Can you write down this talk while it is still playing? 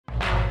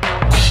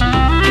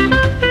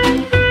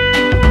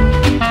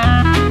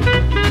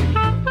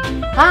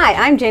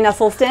Hi, I'm Jane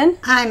Esselstyn.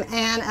 I'm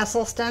Ann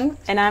Esselstyn.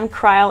 And I'm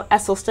Cryle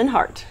Esselstyn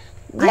Hart.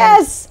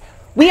 Yes!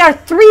 We are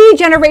 3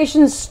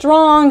 generations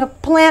strong,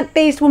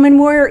 plant-based woman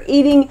warrior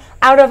eating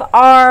out of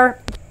our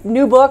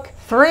new book.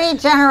 3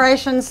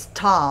 generations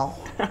tall.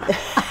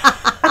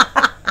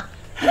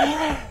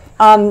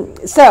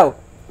 So,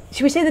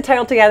 should we say the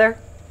title together?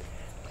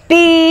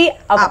 Be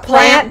a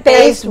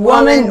plant-based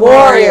woman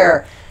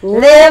warrior.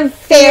 Live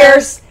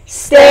fierce,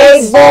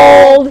 stay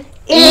bold,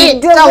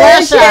 eat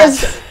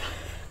delicious.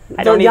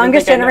 The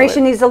youngest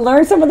generation needs to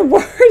learn some of the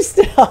words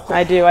still.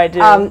 I do.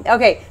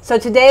 Okay, so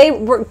today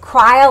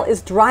Cryle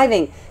is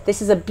driving.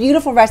 This is a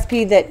beautiful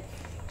recipe that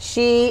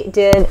she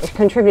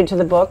contributed to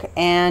the book.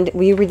 And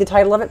will you read the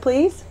title of it,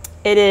 please?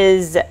 It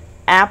is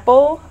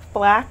Apple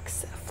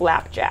Flax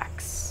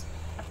Flapjacks.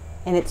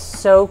 And it's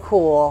so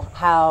cool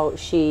how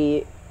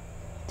she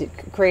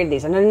created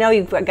these. And I know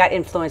you got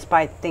influenced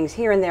by things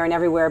here and there and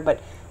everywhere, but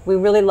we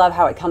really love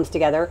how it comes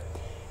together.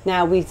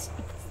 Now, we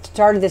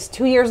started this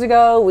 2 years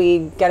ago. We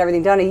got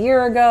everything done a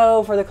year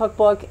ago for the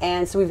cookbook,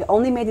 and so we've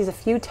only made these a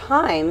few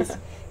times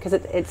because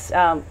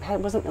it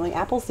wasn't really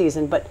apple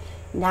season, but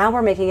now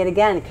we're making it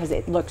again because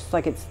it looks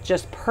like it's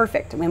just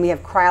perfect. I mean, we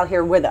have Cryle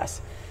here with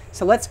us.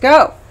 So let's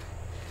go.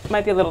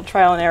 Might be a little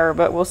trial and error,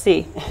 but we'll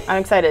see.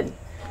 I'm excited.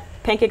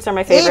 Pancakes are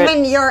my favorite.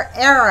 Even your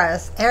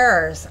errors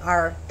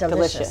are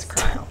delicious.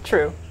 Cryle.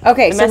 True.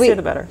 Okay, the messier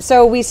the better.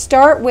 So we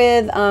start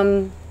with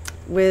can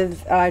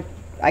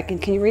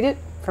you read it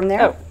from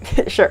there? Oh,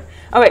 sure.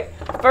 Okay,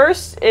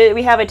 first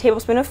we have a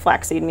tablespoon of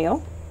flaxseed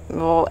meal, and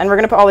we're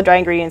going to put all the dry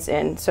ingredients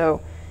in.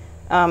 So,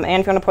 and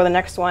if you want to pour the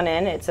next one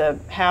in, it's a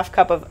 ½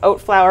 cup of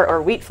oat flour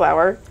or wheat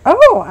flour.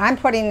 Oh, I'm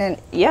putting in.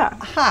 Yeah,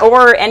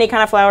 or any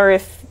kind of flour.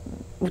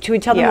 Should we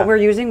tell them what we're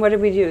using? What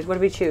did we use? What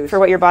did we choose? For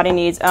what your body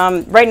needs.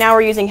 Right now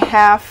we're using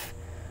half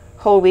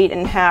whole wheat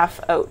and half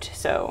oat,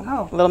 so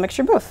a little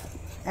mixture of both.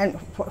 And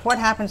what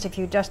happens if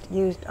you just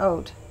used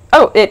oat?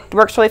 Oh, it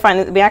works really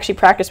fine. We actually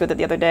practiced with it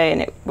the other day, and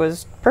it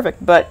was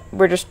perfect. But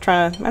we're just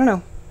trying to, I don't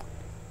know.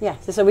 Yeah,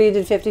 so we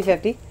did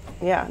 50-50.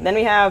 Yeah. Then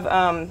we have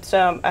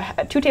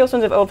 2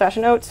 tablespoons of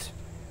old-fashioned oats.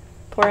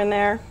 Pour in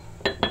there.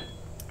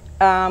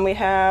 We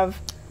have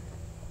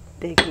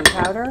baking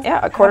powder.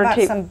 Yeah, a quarter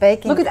teaspoon. Some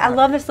baking. Look at powder. I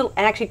love this little.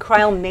 And actually,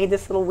 Cryle made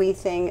this little wee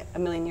thing a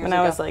million years ago.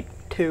 When I was like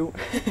 2.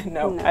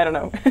 no, I don't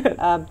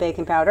know.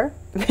 Baking powder.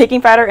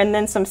 Baking powder, and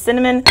then some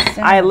cinnamon.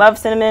 I love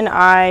cinnamon.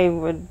 I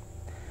would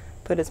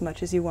put as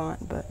much as you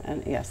want, but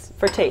yes,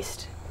 for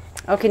taste.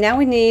 Okay, now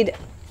we need.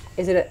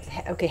 Is it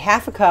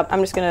half a cup?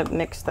 I'm just gonna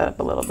mix that up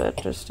a little bit,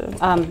 just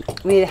to.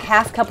 We need a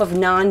 ½ cup of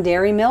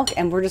non-dairy milk,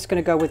 and we're just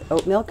gonna go with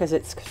oat milk because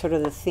it's sort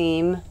of the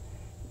theme.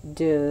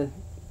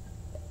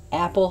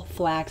 Apple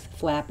Flax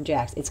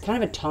Flapjacks. It's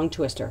kind of a tongue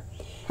twister.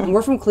 And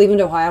we're from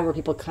Cleveland, Ohio, where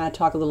people kind of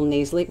talk a little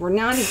nasally. We're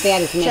not as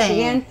bad as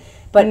Michigan,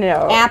 but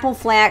no. Apple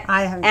Flax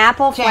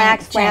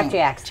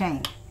Flapjacks.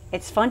 Chain.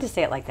 It's fun to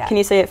say it like that. Can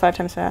you say it 5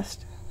 times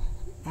fast?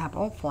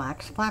 Apple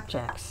Flax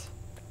Flapjacks.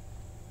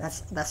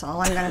 That's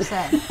all I'm going to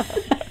say.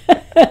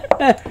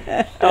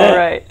 All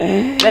right.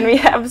 Then we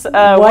have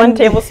 1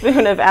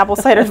 tablespoon of apple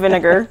cider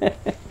vinegar.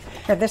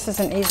 Here, this is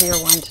an easier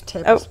one to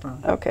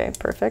tablespoon. Oh, okay,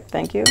 perfect.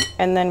 Thank you.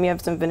 And then we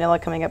have some vanilla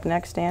coming up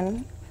next,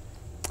 Ann.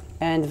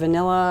 And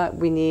vanilla,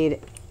 we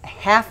need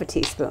 ½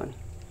 teaspoon.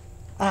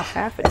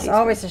 Half a It's teaspoon.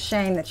 always a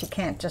shame that you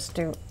can't just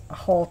do a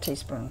whole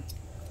teaspoon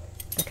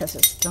because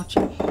it's, don't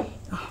you?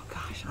 Oh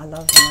gosh, I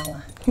love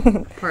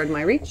vanilla. Pardon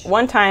my reach.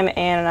 One time,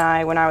 Ann and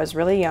I, when I was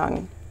really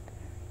young,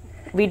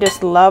 we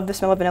just loved the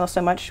smell of vanilla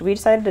so much, we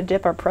decided to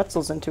dip our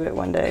pretzels into it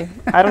one day.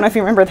 I don't know if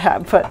you remember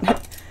that, but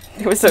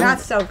it was Not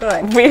so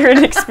good. Weird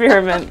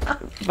experiment.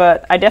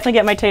 But I definitely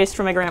get my taste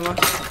from my grandma.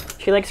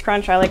 She likes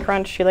crunch, I like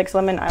crunch. She likes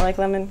lemon, I like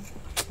lemon.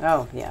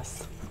 Oh,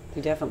 yes.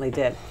 You definitely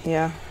did.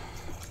 Yeah.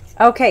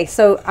 Okay,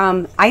 so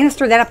I'm going to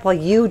stir that up while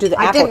you do the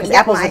apple.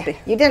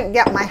 You didn't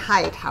get my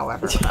height,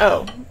 however.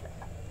 Oh.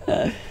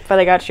 But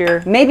I got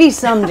your... Maybe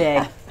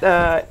someday.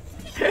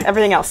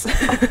 everything else.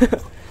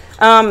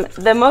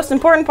 The most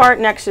important part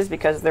next is,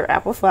 because they're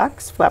apple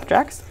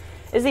flapjacks,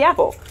 is the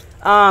apple.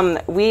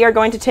 We are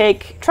going to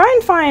try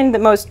and find the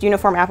most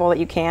uniform apple that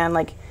you can.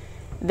 Like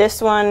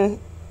this one,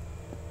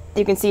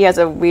 you can see has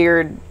a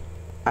weird,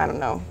 I don't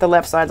know, the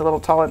left side's a little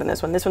taller than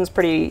this one. This one's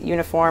pretty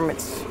uniform.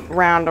 It's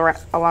round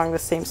along the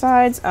same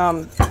sides.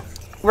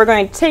 We're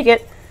going to take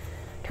it,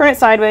 turn it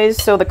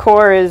sideways so the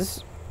core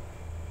is,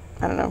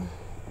 I don't know,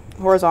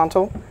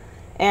 horizontal.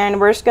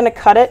 And we're just going to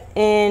cut it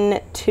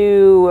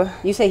into...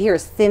 You say here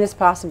as thin as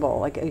possible,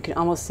 like you can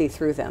almost see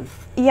through them.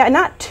 Yeah,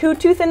 not too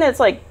thin that it's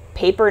like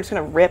paper, it's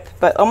going to rip,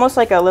 but almost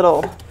like a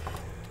little,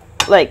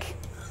 like,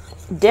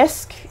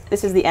 disc.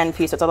 This is the end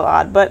piece, so it's a little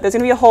odd. But there's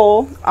going to be a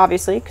hole,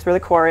 obviously, because where the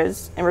core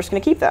is, and we're just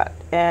going to keep that.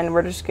 And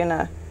we're just going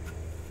to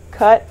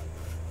cut,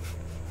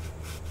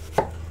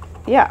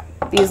 yeah,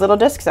 these little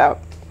discs out.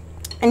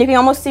 And you can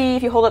almost see,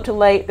 if you hold up to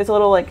light, there's a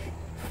little, like,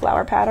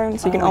 flower pattern,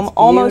 so you can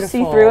almost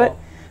see through it.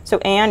 So,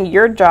 Anne,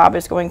 your job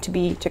is going to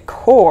be to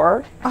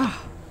core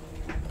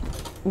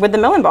with the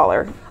melon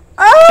baller.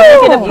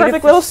 to make it a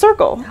perfect little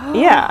circle.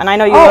 Yeah, and I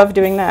know you love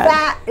doing that.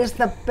 That is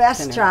the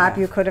best job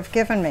you could have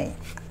given me.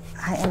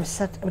 I am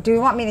such. Do you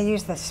want me to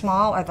use the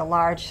small or the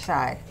large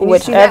side?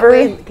 Whichever.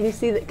 Can you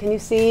see that? Can you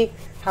see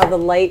how the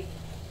light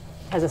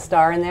has a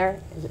star in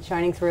there? Is it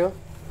shining through?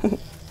 You're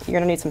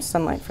gonna need some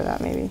sunlight for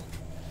that, maybe.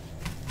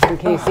 And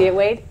can you see it,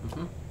 Wade?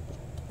 Mm-hmm.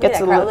 Gets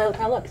a little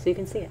look, so you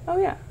can see it. Oh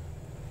yeah.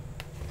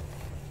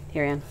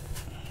 Here, Ann.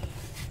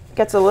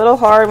 Gets a little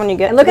hard when you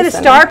get. And look to at the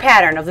center. star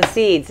pattern of the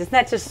seeds. Isn't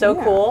that just so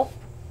cool?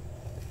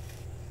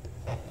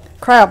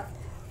 Crab,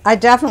 I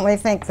definitely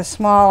think the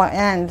small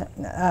end.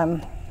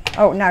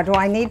 Oh, now do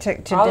I need to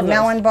do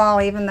melon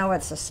ball even though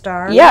it's a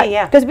star?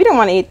 Yeah, because we don't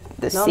want to eat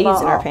the seeds in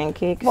our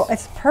pancakes. Well,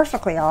 it's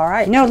perfectly all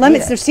right. No,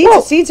 lemons. Their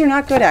seeds. Seeds are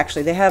not good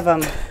actually. They have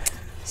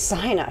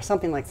cyanide,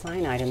 something like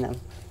cyanide in them.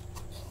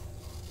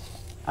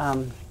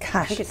 I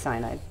think it's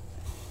cyanide.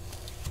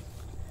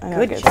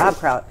 Good job,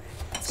 Kraut.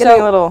 It's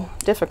getting a little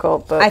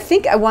difficult, but I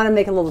think I want to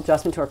make a little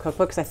adjustment to our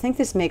cookbook because I think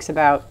this makes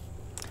about.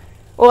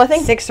 Well, I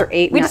think 6 or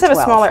 8. We just have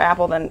 12. a smaller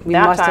apple than that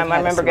must have time. I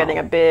had a remember getting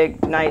a smaller.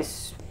 big,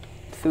 nice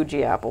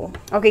Fuji apple.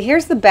 Okay,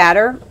 here's the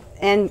batter,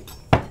 and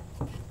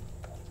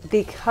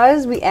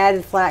because we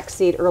added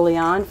flaxseed early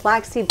on,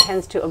 flaxseed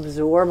tends to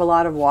absorb a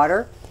lot of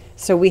water.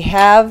 So we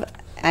have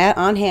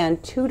on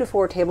hand 2 to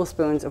 4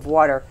 tablespoons of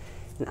water,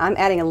 and I'm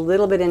adding a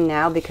little bit in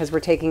now because we're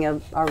taking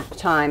our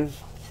time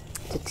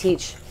to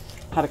teach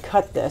how to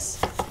cut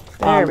this.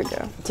 There we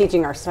go.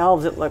 Teaching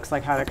ourselves, it looks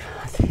like, how to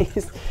cut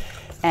these.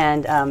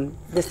 And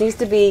this needs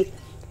to be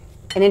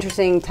an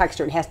interesting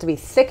texture. It has to be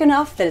thick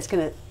enough that it's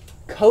going to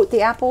coat the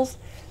apples,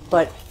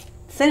 but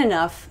thin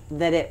enough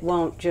that it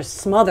won't just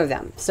smother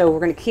them. So we're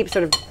going to keep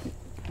sort of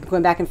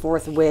going back and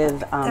forth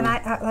with.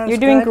 You're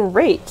doing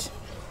great.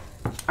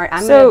 All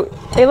right,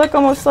 they look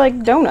almost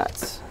like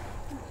donuts.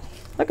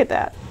 Look at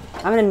that.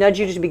 I'm going to nudge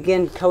you to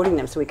begin coating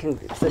them so it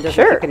doesn't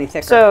get any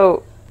thicker.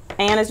 So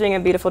Anne is doing a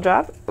beautiful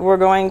job. We're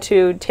going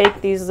to take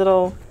these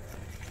little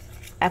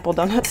apple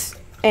donuts,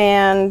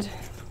 and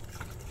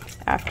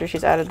after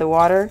she's added the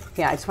water.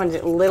 Yeah, I just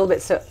wanted a little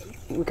bit, so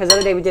because the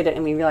other day we did it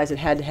and we realized it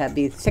had to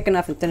be thick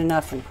enough and thin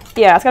enough. And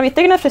yeah, it's got to be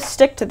thick enough to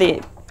stick to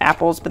the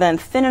apples, but then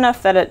thin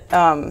enough that it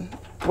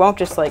won't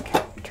just like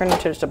turn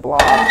into just a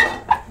blob.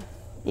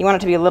 You want it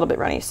to be a little bit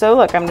runny. So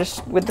look, I'm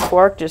just with the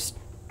fork, just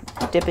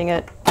dipping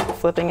it,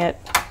 flipping it.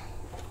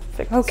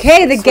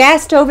 Okay, the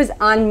gas stove is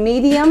on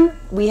medium.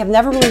 We have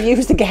never really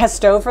used the gas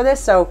stove for this,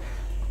 so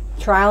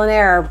trial and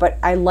error, but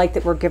I like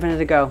that we're giving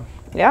it a go.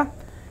 Yeah.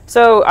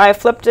 So I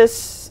flipped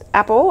this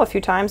apple a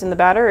few times in the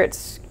batter.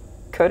 It's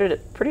coated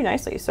it pretty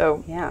nicely,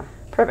 so yeah,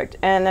 perfect.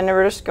 And then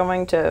we're just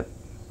going to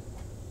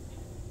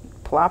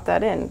plop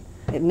that in.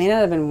 It may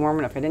not have been warm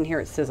enough. I didn't hear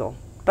it sizzle,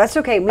 but that's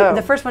okay.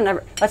 The first one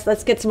never.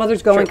 Let's get some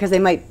others going because they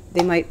might.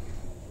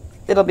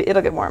 It'll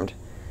get warmed.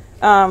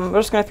 We're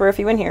just going to throw a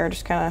few in here.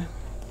 Just kind of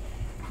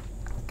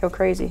go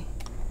crazy.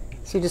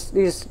 So you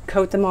just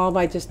coat them all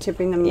by just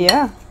tipping them.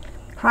 Yeah.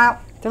 Wow.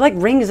 They're like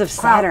rings of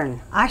Saturn.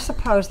 Well, I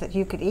suppose that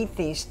you could eat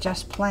these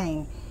just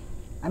plain.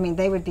 I mean,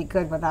 they would be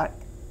good without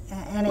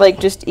any. Like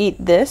just eat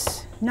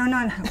this? No.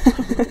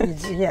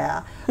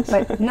 Yeah,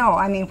 but no.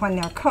 I mean, when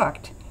they're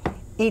cooked,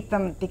 eat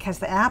them because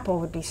the apple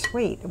would be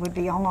sweet. It would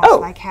be almost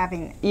like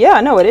having.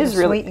 Yeah, no, it is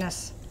really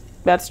sweetness.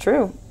 That's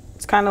true.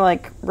 It's kind of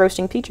like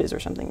roasting peaches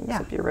or something. Yeah.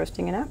 Except you're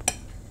roasting an apple.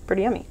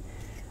 Pretty yummy.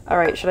 All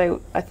right,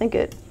 I think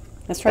it.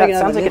 Let's try that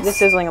sounds like it's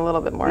sizzling a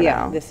little bit more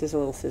now. Yeah, this is a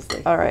little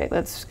sizzly. All right,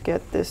 let's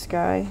get this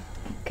guy.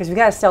 Because we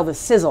got to sell the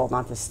sizzle,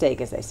 not the steak,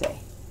 as they say.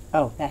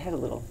 Oh, that had a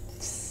little.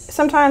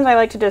 Sometimes I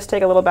like to just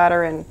take a little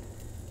batter and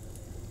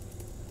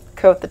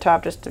coat the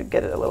top just to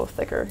get it a little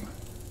thicker.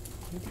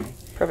 Okay.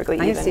 Perfectly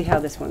even. I can see how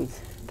this one's.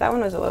 That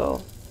one was a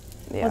little.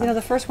 Yeah. Well,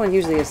 the first one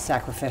usually is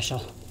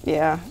sacrificial.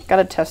 Yeah, got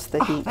to test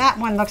the heat. That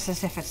one looks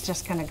as if it's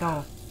just going to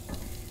go.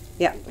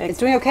 Yeah, it's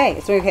doing okay.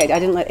 It's doing okay. I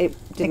didn't let it.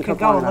 Didn't It could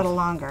cook long go a enough. little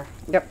longer.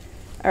 Yep.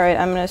 All right,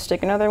 I'm going to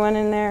stick another one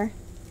in there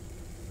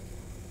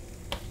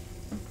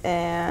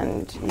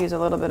and use a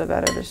little bit of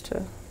batter just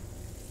to.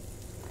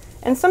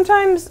 And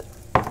sometimes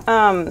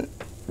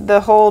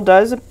the hole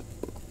does,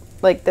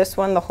 like this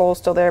one, the hole's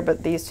still there,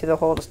 but these two, the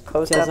hole just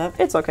closed up.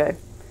 It's okay.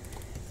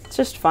 It's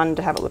just fun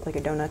to have it look like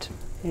a donut.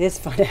 It is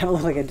fun to have it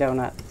look like a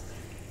donut.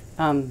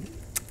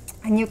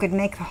 And you could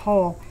make the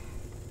hole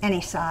any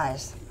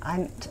size,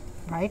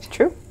 right?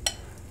 True.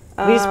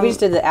 We just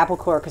did the apple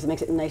core because it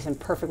makes it nice and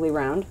perfectly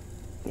round.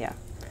 Yeah.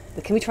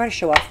 But can we try to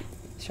show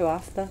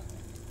off the?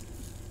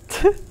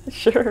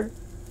 Sure.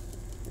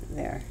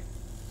 There.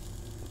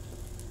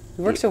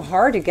 We worked so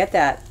hard to get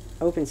that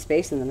open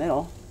space in the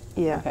middle.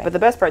 Yeah, Okay. but the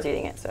best part's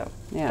eating it, so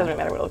Yeah. it doesn't really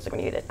matter what it looks like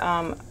when you eat it.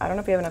 I don't know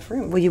if you have enough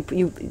room. Well,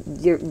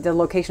 the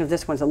location of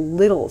this one's a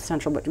little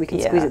central, but we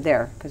can squeeze it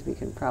there because we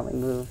can probably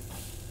move.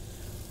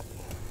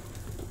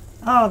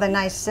 Oh, the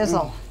nice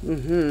sizzle.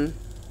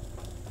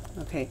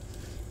 Mm-hmm. Okay.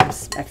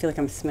 I feel like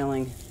I'm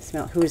smelling.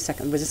 Who was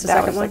second? Was this the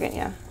second one? Second,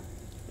 yeah.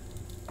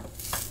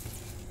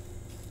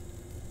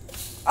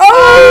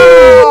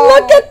 Oh,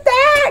 look at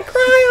that,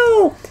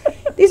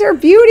 Cryo! These are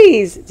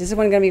beauties. Is this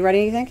one going to be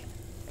ready, you think?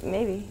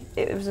 Maybe.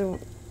 It was a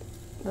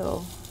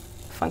little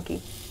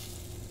funky.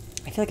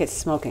 I feel like it's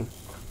smoking.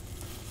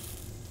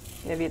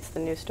 Maybe it's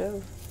the new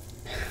stove.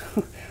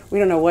 We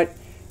don't know what.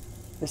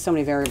 There's so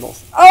many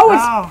variables. Oh,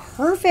 it's Oh.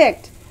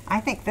 perfect.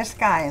 I think this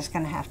guy is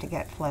going to have to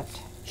get flipped.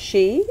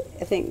 I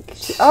think.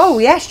 Oh,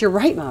 yes, you're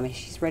right, Mommy.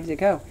 She's ready to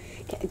go.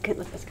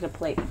 Let's get a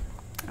plate.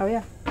 Oh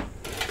yeah.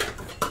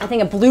 I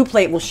think a blue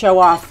plate will show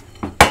off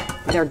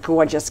their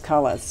gorgeous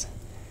colors.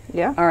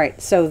 Yeah. All right,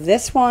 so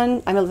this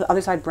one, I'm on the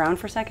other side brown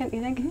for a second,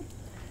 you think? Mm-hmm.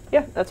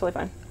 Yeah, that's totally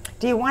fine.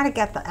 Do you want to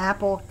get the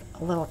apple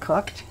a little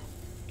cooked?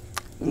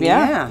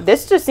 Yeah.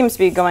 This just seems to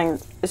be going.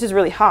 This is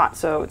really hot,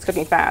 so it's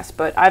cooking fast.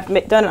 But I've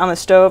done it on the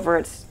stove where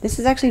it's This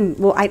is actually,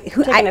 well,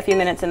 taking a few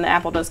minutes, and the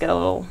apple does get a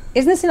little.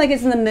 Isn't this like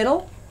it's in the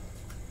middle?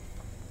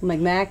 Like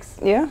max?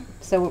 Yeah.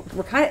 So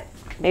we're kind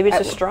of. Maybe it's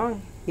just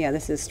strong. Yeah,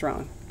 this is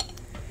strong.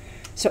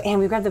 So, Anne,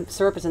 we grabbed the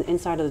syrup as an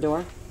inside of the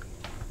door.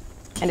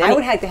 And I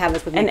would like to have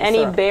this with and maple any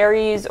syrup.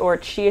 berries or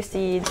chia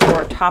seeds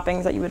or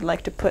toppings that you would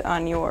like to put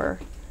on your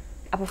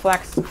apple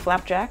flax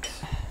flapjacks.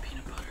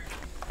 Peanut butter.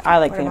 I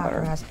like peanut butter.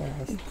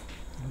 Raspberries?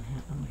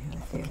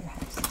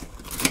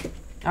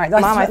 All right,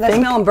 let's, Mom, let's I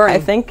think, smell them burn. I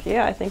think you.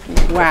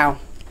 Wow.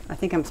 I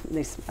think I'm.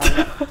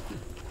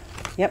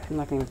 Yep, I'm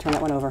not going to turn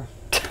that one over.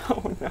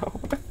 Oh no.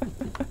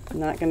 I'm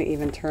not going to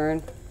even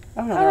turn.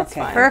 Oh no, Oh, they're that's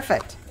okay. fine.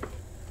 Perfect.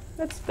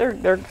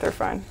 They're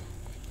fine.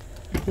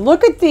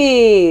 Look at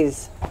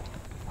these.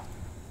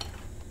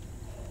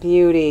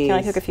 Beauties. Can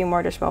I cook a few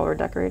more just while we're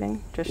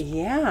decorating? Just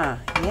Yeah.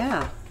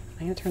 I'm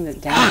going to turn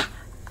it down.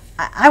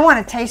 I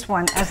want to taste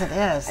one as it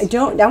is.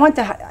 I want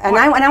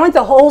I want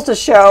the holes to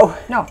show.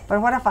 No, but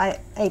what if I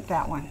ate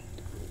that one?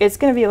 it's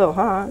gonna be a little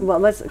hot. Well,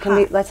 let's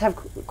have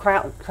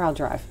crowd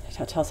drive.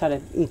 Tell us how to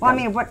eat Well, them.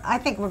 I mean, what I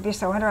think would be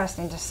so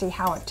interesting to see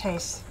how it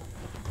tastes.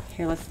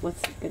 Here, let's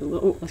get a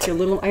little.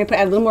 I'm gonna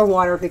add a little more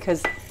water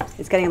because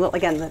it's getting a little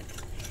again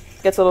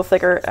Gets a little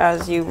thicker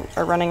as you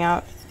are running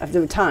out. of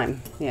the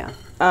time. Yeah.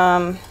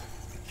 I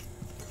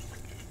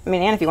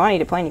mean, Anne, if you want to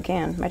eat it plain, you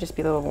can. Might just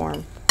be a little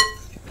warm.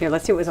 Here,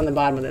 let's see what was on the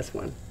bottom of this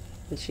one.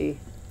 Did she?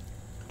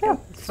 Yeah,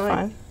 it's it's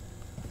fine. fine.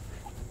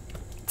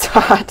 It's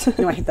hot.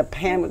 No, I hit the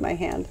pan with my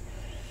hand.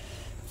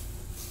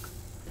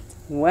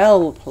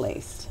 Well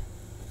placed.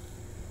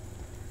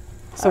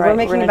 So All we're right,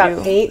 making we're about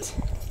gonna do- 8.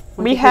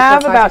 1, We 2, 3, 4,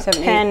 have 5, about 6,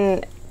 7,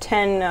 8.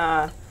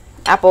 10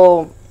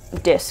 apple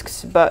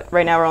discs, but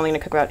right now we're only going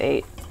to cook about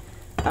 8.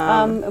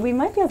 We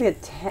might be able to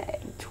get 10,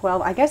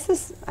 12. I guess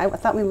this. I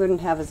thought we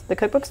wouldn't have as. The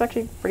cookbook's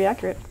actually pretty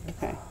accurate.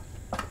 Okay.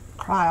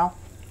 Cryle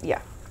Yeah.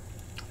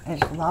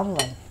 is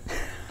lovely.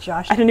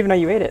 Josh, I didn't even know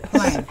you ate it.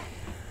 plain.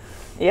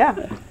 Yeah.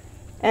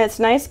 And it's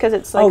nice because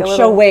it's like a little...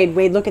 show Wade.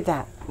 Wade, look at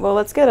that. Well,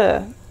 let's cut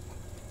a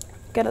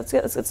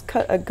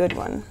good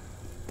one.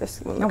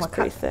 This one looks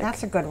pretty thick.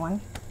 That's a good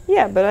one.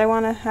 Yeah, but I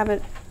want to have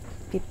it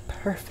be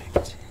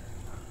perfect.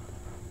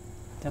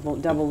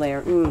 Double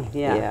layer.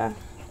 Yeah.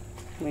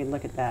 Wade,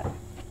 look at that.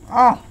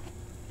 Oh,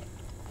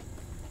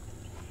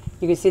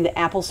 You can see the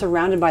apple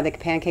surrounded by the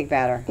pancake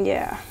batter.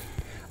 Yeah.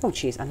 Oh,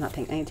 geez, I'm not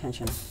paying any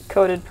attention.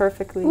 Coated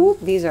perfectly. Ooh,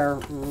 these are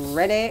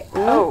ready.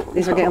 Oh,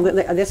 these are getting.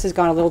 This has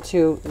gone a little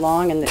too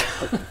long, and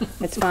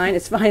it's fine.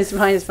 It's fine. It's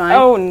fine. It's fine.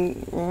 Oh,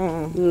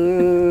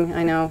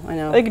 I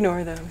know.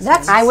 ignore those.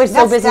 I was so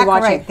let's busy decorate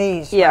watching.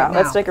 these. Yeah, right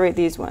let's now. decorate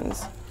these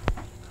ones.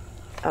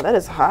 Oh, that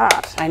is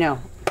hot. I know.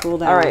 Cool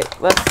down. All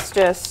right, let's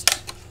just...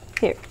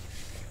 Here.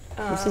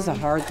 This is a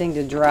hard thing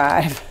to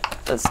drive.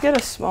 Let's get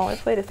a smaller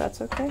plate if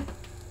that's okay. Do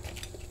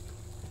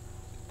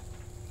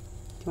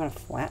you want a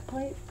flat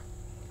plate?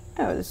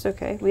 Oh, this is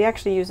okay. We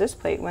actually used this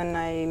plate when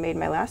I made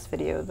my last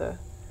video, the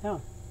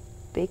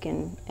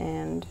bacon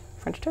and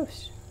French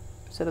toast.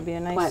 So it'll be a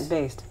nice...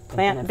 Plant-based.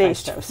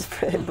 Plant-based toast.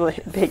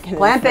 bacon.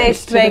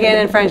 Plant-based bacon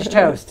and French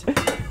toast.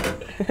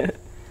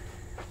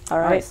 All All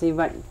right, so you've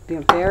got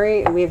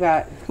berry. We've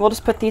got... We'll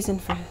just put these in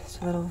for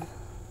a little...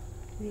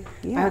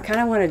 Yeah. I kind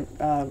of want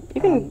to...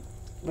 You can...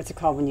 what's it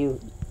called when you...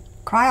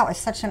 Cryle is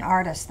such an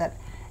artist that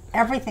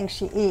everything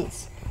she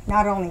eats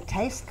not only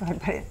tastes good,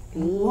 but it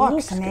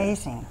looks good.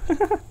 amazing.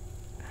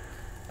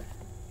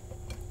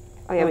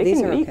 Oh yeah, Oh, we these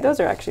can are eat. okay. Those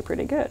are actually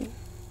pretty good.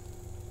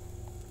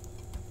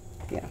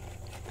 Yeah.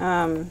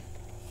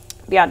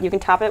 Yeah, you can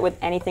top it with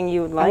anything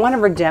you would like. I want a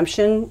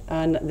redemption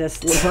on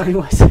this Laverne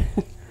was.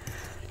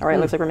 All right,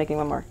 looks like we're making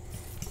one more.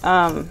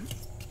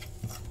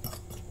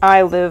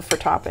 I live for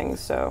toppings,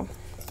 so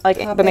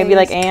but maybe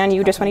like Anne,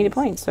 you just want to eat it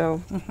plain, so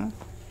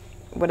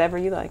whatever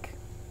you like.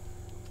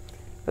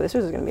 But this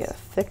is going to be a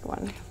thick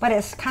one, But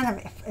it's kind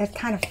of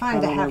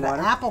fun to Oh, have the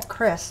water? apple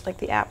crisp like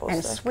the apples.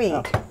 and sweet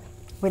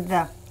with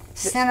the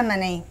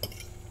cinnamony.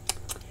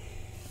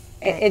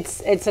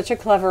 It's such a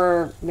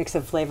clever mix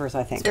of flavors,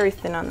 I think. It's very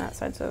thin on that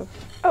side, so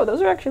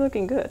those are actually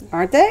looking good.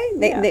 Aren't they?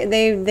 Yeah.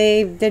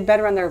 They did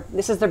better on their.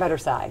 This is their better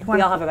side. We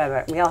all have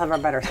our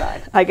better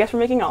side. I guess we're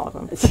making all of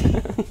them.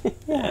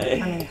 I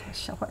mean,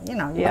 you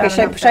know. Yeah.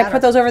 Okay, should I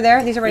put those over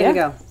there? These are ready to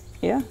go.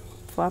 Yeah,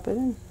 flop it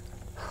in.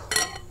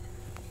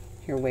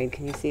 Here, Wade,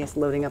 can you see us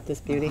loading up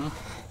this beauty?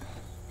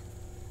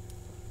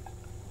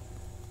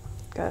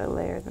 Gotta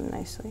layer them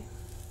nicely.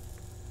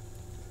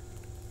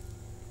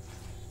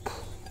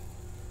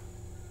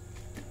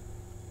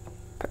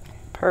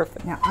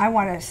 perfect. Now, I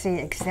want to see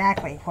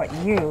exactly what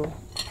you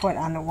put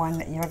on the one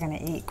that you're going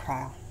to eat,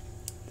 Kyle.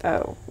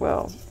 Oh,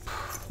 well,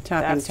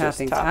 Topping, that's just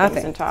topping,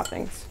 toppings and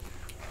topping. toppings.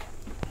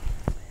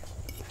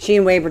 She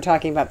and Wade were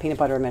talking about peanut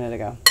butter a minute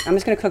ago. I'm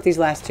just going to cook these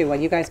last two while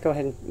you guys go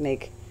ahead and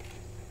make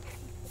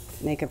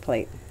a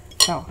plate.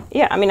 So,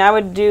 Yeah, I mean, I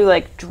would do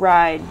like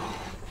dried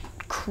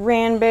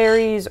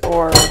cranberries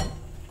or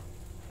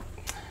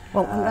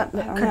well,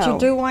 don't could know. you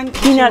do one? that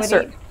peanuts you or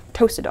would eat?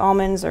 toasted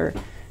almonds or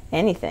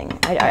anything.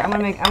 I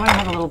want to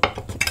have a little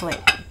plate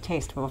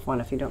taste of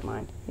one if you don't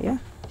mind. Yeah.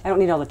 I don't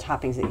need all the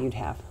toppings that you'd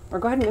have. Or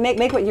go ahead and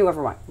make what you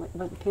ever want.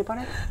 What, peanut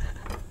butter?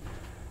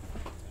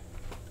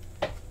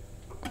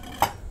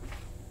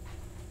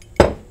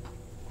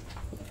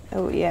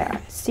 Oh yeah.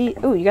 See,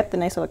 oh, you got the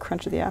nice little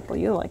crunch of the apple.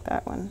 You'll like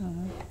that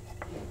one.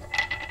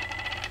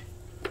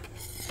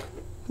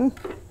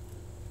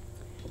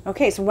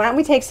 Okay, so why don't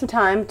we take some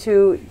time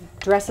to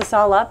dress this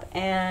all up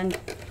and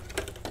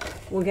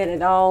we'll get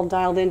it all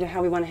dialed into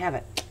how we want to have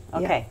it.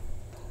 Okay.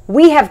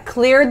 We have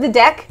cleared the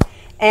deck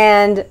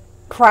and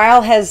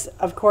Kyle has,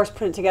 of course,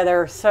 put it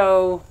together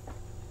so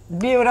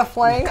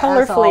Beautifully,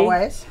 Colorfully. as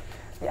always.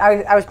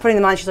 I was putting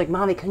them on. She's like,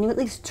 Mommy, can you at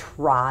least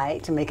try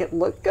to make it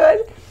look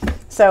good?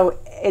 So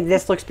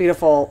this looks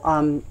beautiful.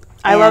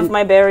 I love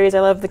my berries. I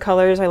love the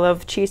colors. I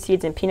love cheese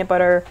seeds and peanut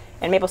butter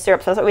and maple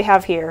syrup. So that's what we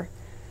have here.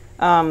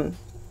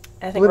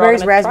 I think we're all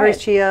blueberries, gonna try raspberries, it.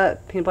 chia,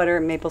 peanut butter,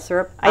 maple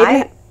syrup. I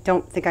even-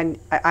 don't think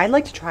I'd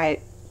like to try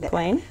it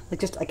Plain? like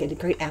just like a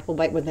great apple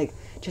bite with like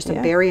just a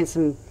Yeah. berry and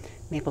some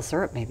maple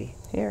syrup maybe.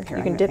 Here, you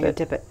I'm can gonna- dip I it.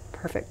 Dip it.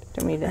 Perfect.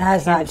 Don't need to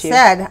As hand I it to you.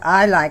 said,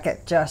 I like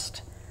it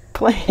just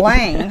plain.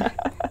 plain.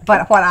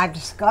 But what I've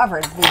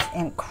discovered, these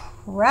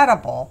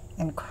incredible,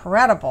 you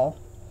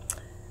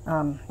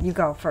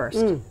go first.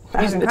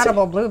 These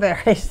incredible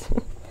blueberries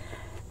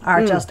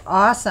are just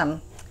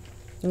awesome.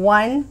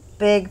 One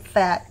big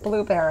fat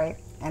blueberry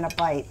and a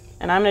bite.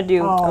 And I'm gonna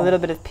do Oh. a little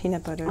bit of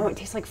peanut butter. Oh, it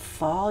tastes like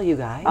fall, you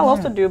guys. I'll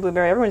also do a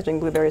blueberry. Everyone's doing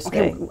blueberries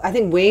Okay, today. I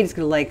think Wade's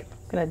gonna like.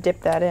 Gonna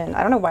dip that in.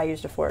 I don't know why I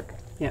used a fork.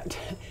 Yeah,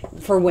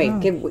 for Wade,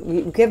 give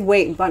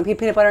Wade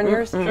peanut butter on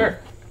yours. Sure.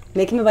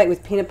 Make him a bite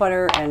with peanut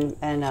butter and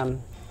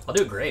I'll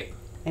do a grape.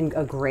 a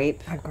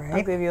grape, A I'll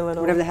grape. give you a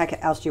little. whatever the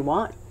heck else you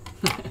want.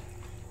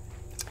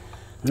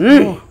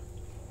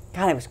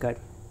 God, it was good.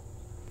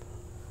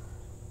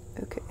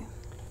 Okay.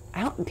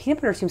 Peanut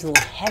butter seems a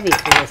little heavy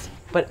for this,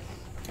 but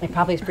it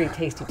probably is pretty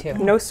tasty too.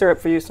 No syrup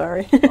for you.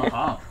 Sorry.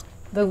 Uh-huh.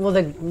 The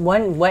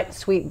one wet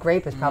sweet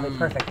grape is probably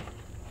perfect.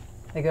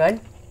 They good?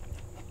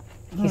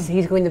 He's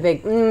going the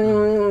big.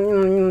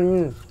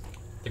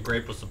 The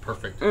grape was the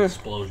perfect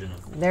explosion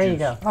of There you juice.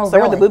 go. Oh, So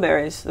are really? the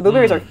blueberries. The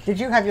blueberries are. Did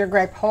you have your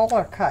grape whole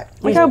or cut?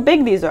 Look how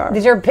big these are.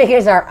 These are big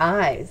as our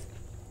eyes.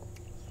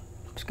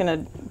 Just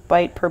gonna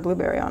bite per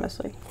blueberry,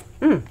 honestly.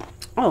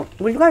 Oh,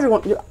 well, you guys are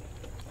wanting.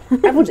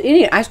 Everyone's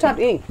eating it. I stopped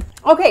eating.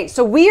 Okay,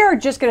 so we are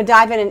just going to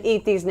dive in and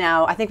eat these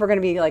now. I think we're going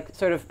to be like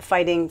sort of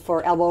fighting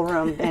for elbow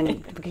room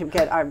and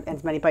get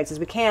as many bites as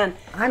we can.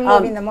 I'm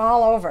moving them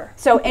all over.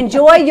 So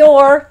enjoy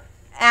your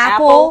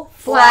apple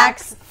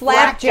flax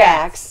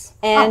flapjacks.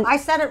 And Oh, I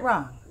said it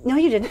wrong. no,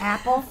 you didn't.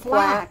 Apple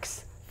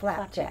Flax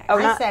flapjack. Oh,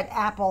 I not- said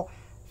apple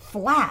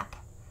flap.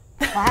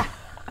 Flap.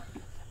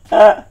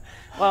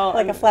 Well,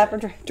 Like a flapper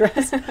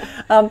dress.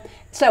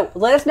 So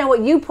let us know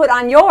what you put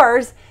on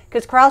yours,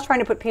 because Carl's trying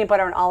to put peanut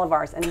butter on all of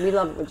ours, and we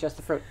love it with just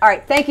the fruit. All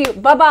right, thank you.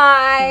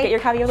 Bye-bye. get your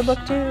copy of the book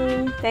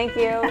too. Thank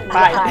you.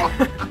 Bye.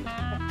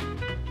 Bye.